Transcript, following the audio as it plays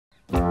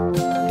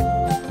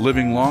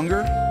Living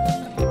longer,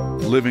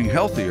 living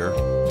healthier,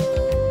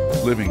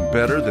 living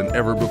better than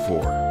ever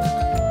before.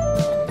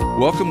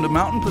 Welcome to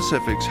Mountain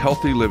Pacific's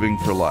Healthy Living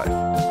for Life,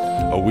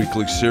 a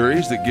weekly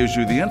series that gives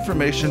you the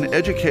information,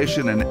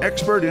 education, and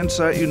expert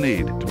insight you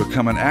need to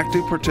become an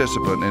active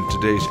participant in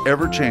today's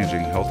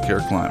ever-changing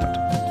healthcare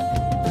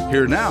climate.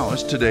 Here now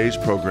is today's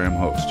program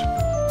host.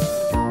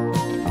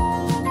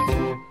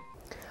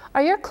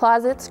 Are your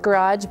closets,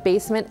 garage,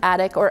 basement,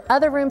 attic, or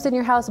other rooms in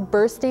your house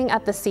bursting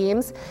at the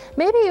seams?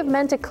 Maybe you've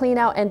meant to clean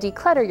out and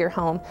declutter your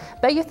home,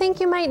 but you think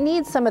you might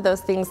need some of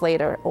those things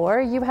later, or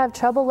you have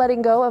trouble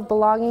letting go of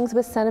belongings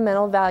with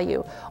sentimental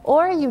value,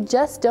 or you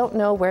just don't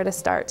know where to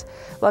start.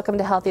 Welcome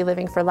to Healthy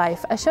Living for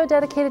Life, a show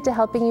dedicated to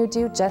helping you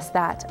do just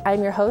that.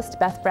 I'm your host,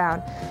 Beth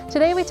Brown.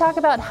 Today we talk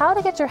about how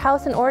to get your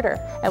house in order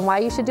and why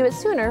you should do it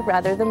sooner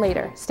rather than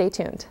later. Stay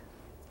tuned.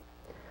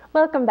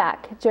 Welcome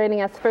back.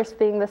 Joining us first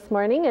thing this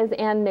morning is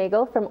Ann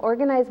Nagel from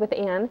Organize with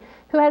Ann,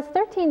 who has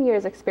 13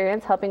 years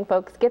experience helping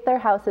folks get their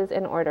houses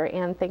in order.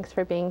 Ann, thanks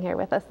for being here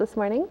with us this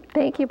morning.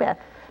 Thank you, Beth.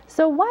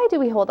 So why do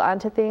we hold on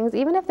to things,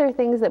 even if they're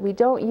things that we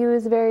don't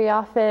use very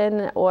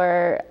often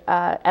or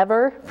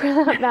ever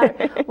for that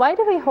matter? Why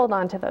do we hold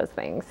on to those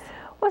things?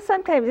 Well,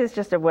 sometimes it's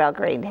just a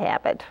well-grained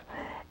habit.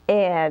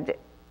 And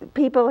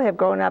people have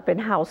grown up in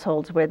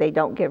households where they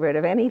don't get rid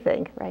of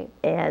anything. Right.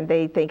 And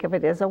they think of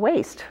it as a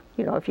waste,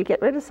 you know, if you get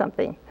rid of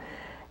something.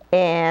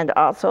 And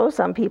also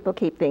some people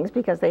keep things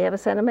because they have a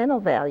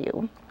sentimental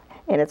value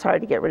and it's hard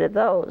to get rid of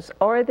those.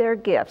 Or they're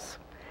gifts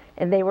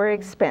and they were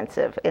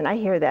expensive, and I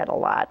hear that a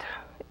lot.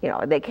 You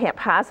know, they can't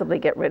possibly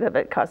get rid of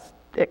it because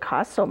it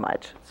costs so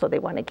much, so they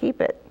want to keep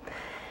it.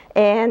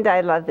 And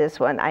I love this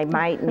one, I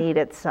might need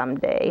it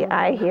someday.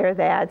 I hear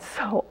that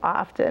so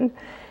often.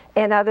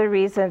 And other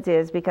reasons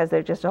is because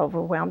they're just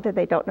overwhelmed and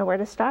they don't know where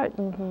to start.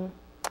 Mm-hmm.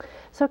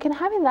 So can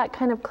having that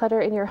kind of clutter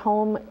in your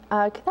home,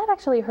 can that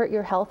actually hurt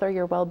your health or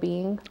your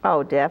well-being?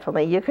 Oh,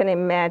 definitely. You can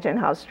imagine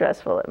how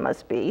stressful it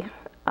must be.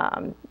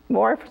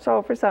 More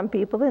so for some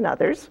people than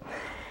others.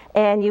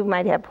 And you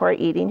might have poor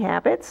eating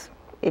habits.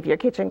 If your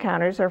kitchen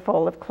counters are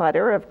full of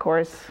clutter, of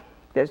course,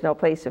 there's no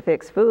place to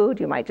fix food.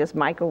 You might just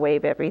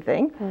microwave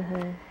everything.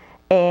 Mm-hmm.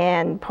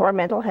 And poor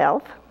mental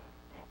health.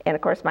 And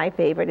of course, my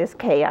favorite is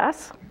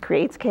chaos.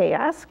 Creates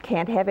chaos.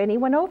 Can't have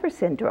anyone over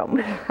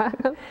syndrome.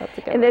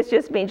 And this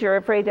just means you're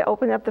afraid to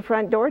open up the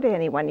front door to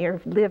anyone.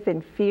 You live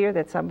in fear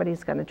that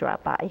somebody's going to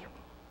drop by.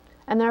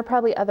 And there are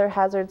probably other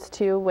hazards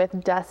too,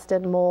 with dust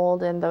and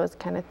mold and those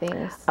kind of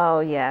things. Oh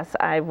yes,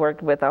 I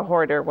worked with a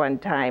hoarder one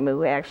time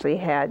who actually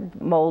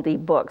had moldy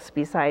books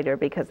beside her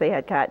because they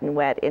had gotten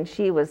wet, and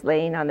she was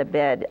laying on the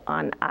bed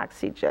on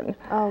oxygen.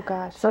 Oh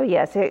gosh. So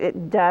yes,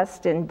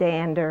 dust and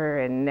dander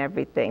and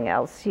everything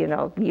else, you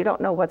know, you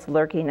don't know what's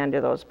lurking under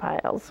those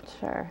piles.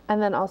 Sure.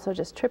 And then also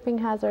just tripping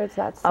hazards,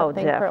 that's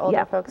something for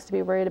older folks to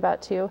be worried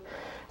about too.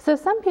 So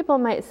some people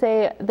might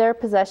say their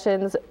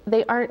possessions,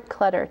 they aren't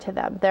clutter to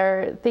them.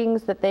 They're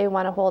things that they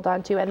want to hold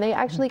on to, and they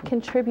actually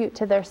contribute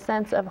to their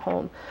sense of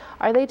home.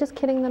 Are they just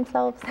kidding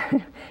themselves?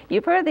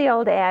 You've heard the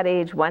old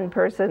adage, one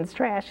person's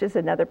trash is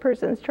another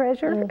person's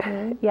treasure.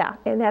 Mm-hmm. Yeah,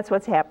 and that's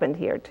what's happened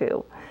here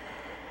too.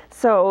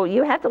 So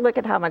you have to look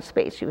at how much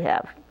space you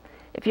have.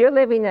 If you're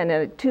living in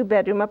a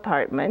 2-bedroom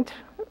apartment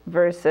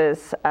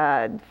versus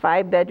a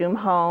 5-bedroom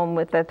home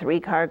with a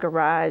 3-car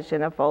garage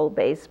and a full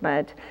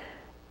basement,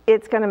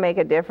 it's going to make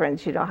a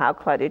difference, you know, how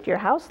cluttered your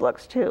house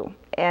looks too.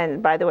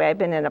 And by the way, I've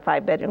been in a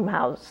 5-bedroom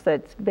house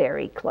that's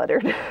very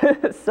cluttered,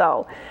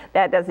 so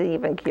that doesn't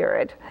even cure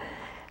it.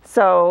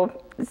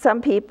 So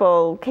some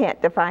people can't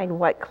define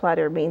what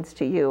clutter means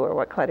to you or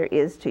what clutter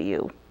is to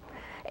you,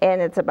 and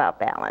it's about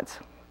balance.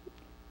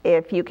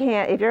 If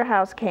your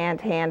house can't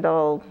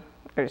handle,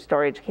 or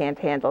storage can't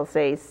handle,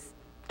 say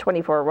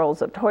 24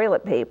 rolls of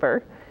toilet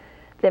paper,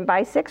 then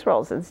buy 6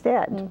 rolls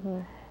instead. Mm-hmm.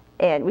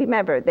 And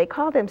remember, they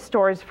call them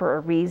stores for a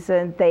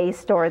reason. They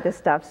store the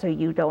stuff so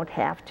you don't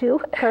have to.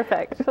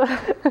 Perfect.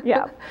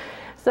 Yeah.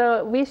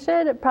 So we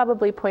should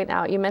probably point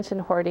out, you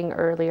mentioned hoarding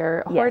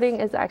earlier. Yes. Hoarding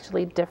is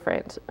actually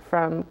different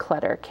from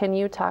clutter. Can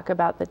you talk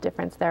about the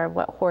difference there of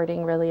what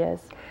hoarding really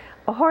is?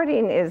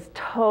 Hoarding is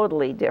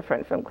totally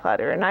different from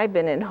clutter. And I've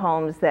been in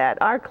homes that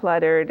are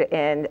cluttered,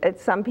 and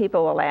some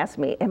people will ask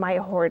me, am I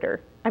a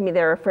hoarder? I mean,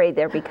 they're afraid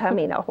they're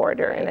becoming a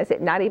hoarder. Right. And I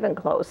said, not even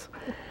close.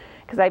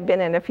 Because I've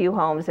been in a few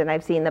homes and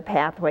I've seen the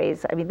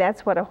pathways. I mean,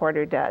 that's what a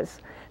hoarder does.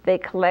 They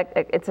collect,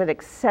 it's an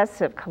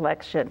excessive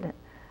collection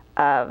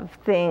of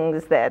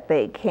things that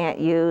they can't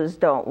use,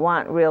 don't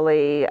want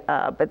really,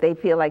 but they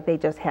feel like they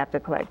just have to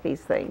collect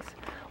these things.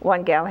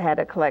 One gal had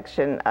a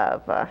collection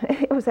of,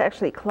 it was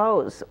actually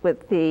clothes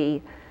with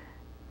the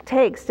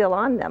tags still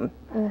on them.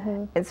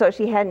 Mm-hmm. And so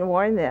she hadn't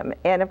worn them.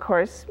 And of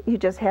course, you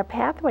just have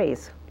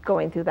pathways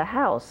going through the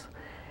house.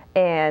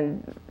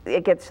 And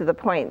it gets to the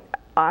point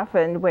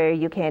often where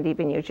you can't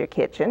even use your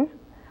kitchen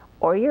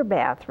or your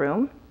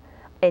bathroom.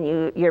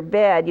 And your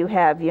bed, you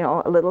have, you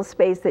know, a little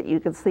space that you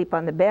can sleep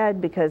on the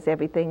bed because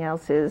everything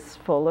else is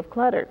full of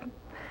clutter.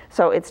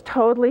 So it's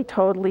totally,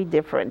 totally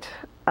different.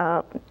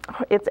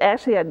 It's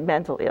actually a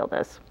mental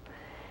illness.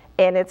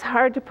 And it's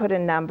hard to put a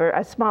number,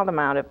 a small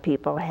amount of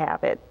people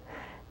have it.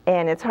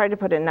 And it's hard to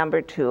put a number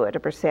to it, a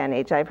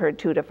percentage. I've heard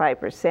 2 to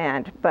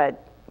 5%,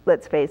 but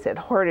let's face it,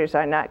 hoarders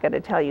are not going to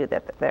tell you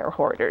that they're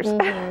hoarders.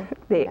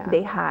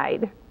 They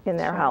hide in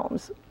their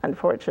homes,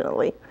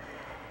 unfortunately.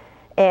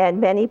 And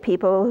many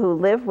people who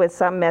live with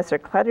some mess or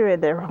clutter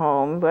in their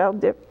home, well,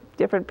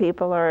 different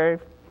people are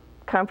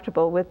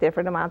comfortable with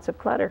different amounts of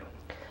clutter.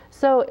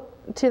 So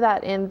to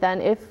that end then,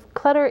 if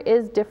clutter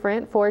is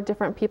different for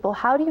different people,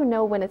 how do you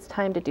know when it's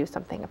time to do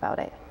something about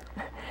it?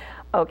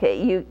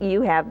 Okay,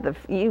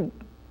 you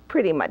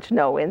pretty much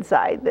know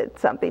inside that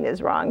something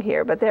is wrong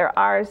here, but there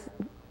are,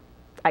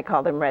 I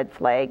call them red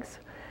flags,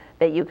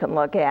 that you can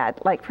look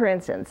at. Like, for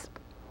instance,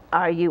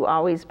 are you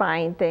always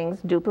buying things,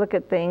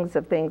 duplicate things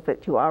of things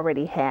that you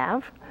already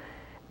have,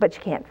 but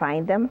you can't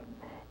find them?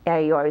 Are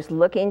you always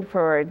looking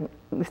for,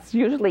 it's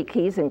usually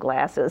keys and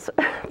glasses.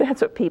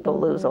 That's what people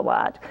lose a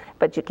lot,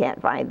 but you can't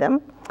find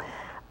them.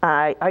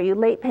 Are you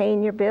late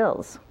paying your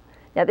bills?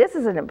 Now, this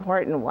is an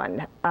important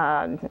one.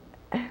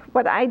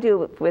 What I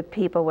do with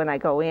people when I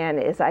go in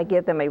is I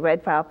give them a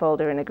red file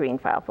folder and a green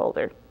file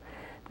folder.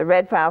 The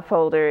red file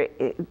folder,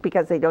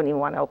 because they don't even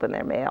want to open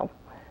their mail.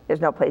 There's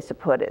no place to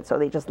put it, so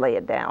they just lay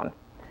it down.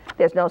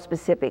 There's no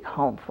specific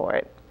home for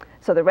it.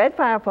 So the red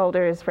file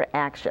folder is for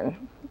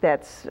action.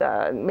 That's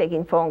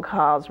making phone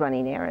calls,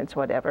 running errands,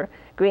 whatever.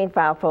 Green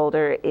file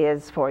folder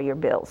is for your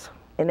bills,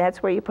 and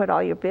that's where you put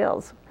all your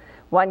bills.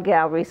 One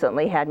gal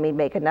recently had me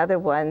make another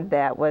one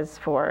that was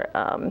for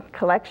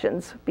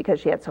collections, because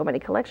she had so many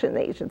collection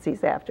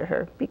agencies after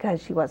her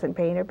because she wasn't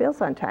paying her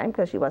bills on time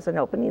because she wasn't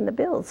opening the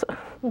bills.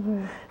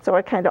 So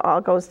it kind of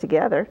all goes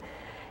together.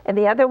 And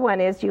the other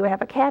one is you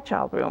have a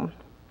catch-all room,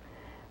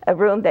 a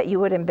room that you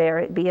would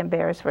be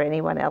embarrassed for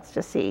anyone else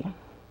to see.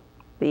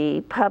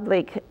 The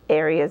public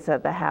areas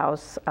of the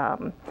house,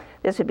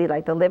 this would be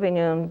like the living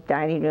room,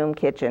 dining room,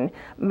 kitchen,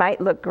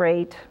 might look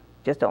great,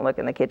 just don't look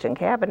in the kitchen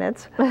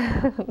cabinets,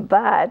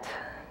 but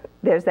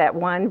there's that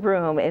one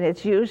room, and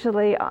it's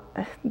usually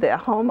the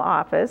home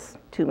office,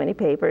 too many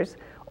papers,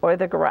 or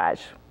the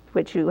garage,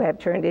 which you have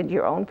turned into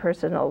your own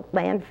personal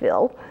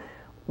landfill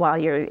while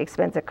your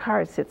expensive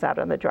car sits out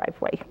on the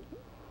driveway.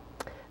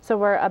 So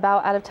we're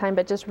about out of time,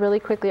 but just really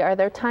quickly, are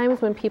there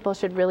times when people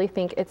should really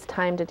think it's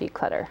time to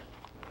declutter?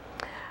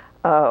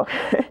 Oh,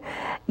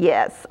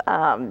 yes.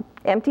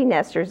 Empty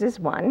nesters is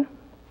one.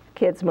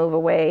 Kids move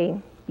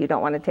away. You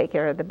don't want to take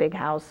care of the big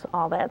house,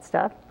 all that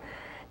stuff.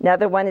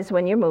 Another one is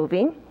when you're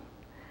moving.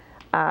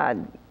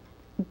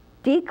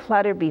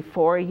 Declutter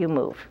before you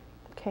move.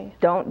 Okay.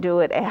 Don't do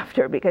it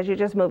after, because you're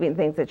just moving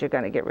things that you're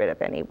going to get rid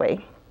of anyway.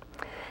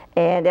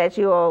 And as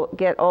you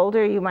get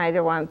older, you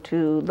might want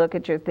to look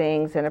at your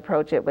things and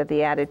approach it with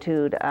the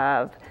attitude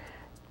of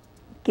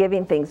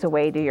giving things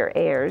away to your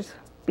heirs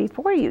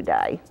before you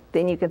die.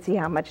 Then you can see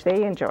how much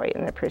they enjoy it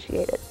and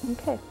appreciate it.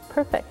 Okay,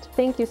 perfect.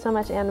 Thank you so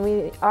much, Anne.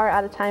 We are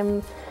out of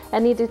time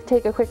and need to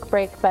take a quick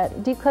break,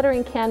 but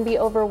decluttering can be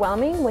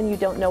overwhelming when you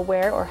don't know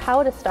where or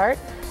how to start,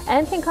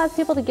 and can cause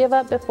people to give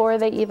up before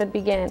they even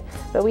begin.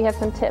 But we have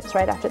some tips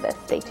right after this.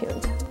 Stay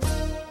tuned.